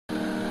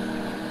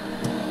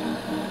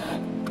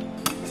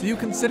So you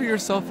consider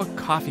yourself a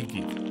coffee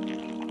geek.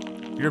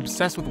 You're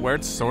obsessed with where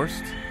it's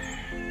sourced,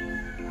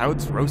 how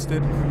it's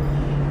roasted,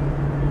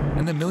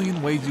 and the million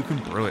ways you can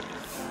brew it.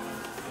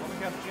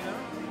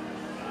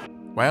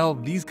 Well,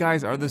 these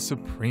guys are the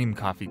supreme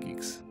coffee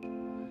geeks.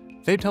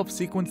 They've helped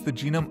sequence the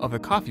genome of the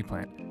coffee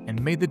plant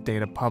and made the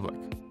data public.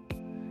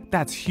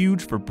 That's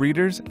huge for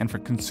breeders and for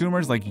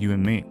consumers like you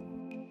and me.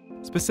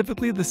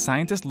 Specifically, the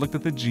scientists looked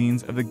at the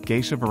genes of the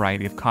geisha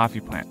variety of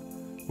coffee plant,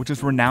 which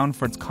is renowned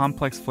for its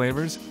complex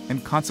flavors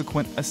and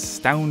consequent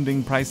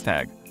astounding price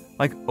tag,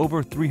 like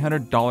over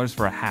 $300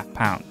 for a half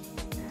pound.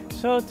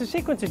 So to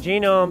sequence a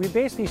genome, we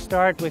basically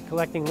start with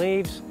collecting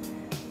leaves.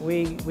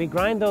 We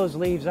grind those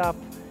leaves up,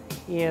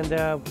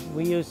 and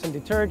we use some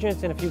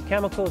detergents and a few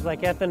chemicals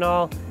like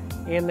ethanol.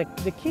 And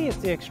the key is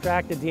to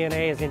extract the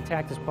DNA as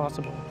intact as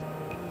possible.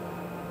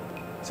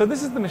 So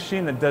this is the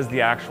machine that does the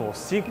actual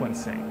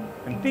sequencing,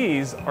 and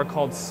these are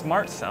called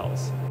SMART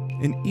cells.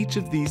 In each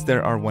of these,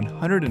 there are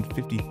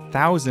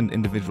 150,000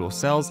 individual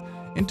cells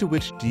into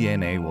which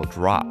DNA will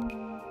drop.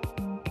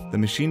 The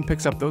machine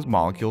picks up those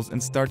molecules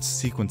and starts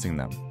sequencing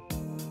them.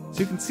 So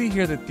you can see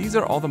here that these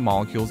are all the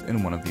molecules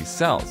in one of these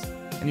cells,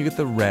 and you get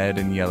the red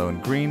and yellow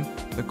and green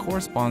that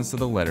corresponds to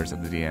the letters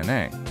of the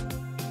DNA.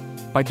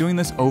 By doing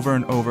this over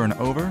and over and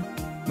over,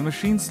 the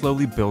machine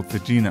slowly builds the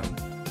genome.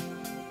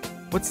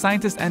 What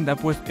scientists end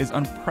up with is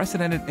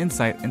unprecedented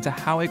insight into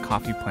how a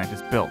coffee plant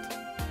is built.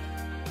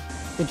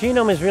 The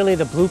genome is really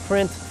the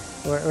blueprint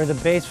or the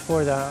base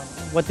for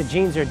what the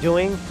genes are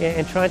doing,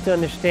 and trying to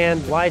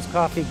understand why is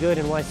coffee good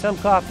and why some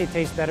coffee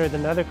tastes better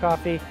than other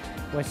coffee,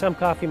 why some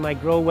coffee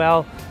might grow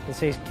well in,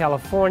 say,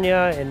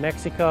 California and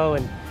Mexico.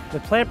 And the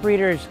plant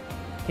breeders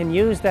can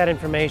use that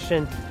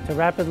information to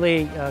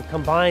rapidly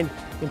combine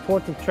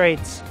important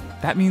traits.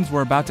 That means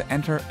we're about to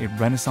enter a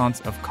renaissance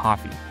of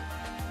coffee.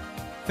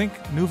 Think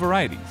new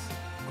varieties,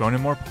 grown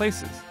in more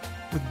places,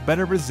 with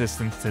better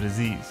resistance to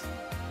disease.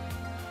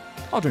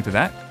 I'll drink to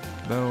that,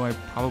 though I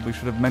probably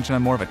should have mentioned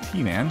I'm more of a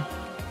tea man.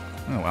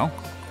 Oh well.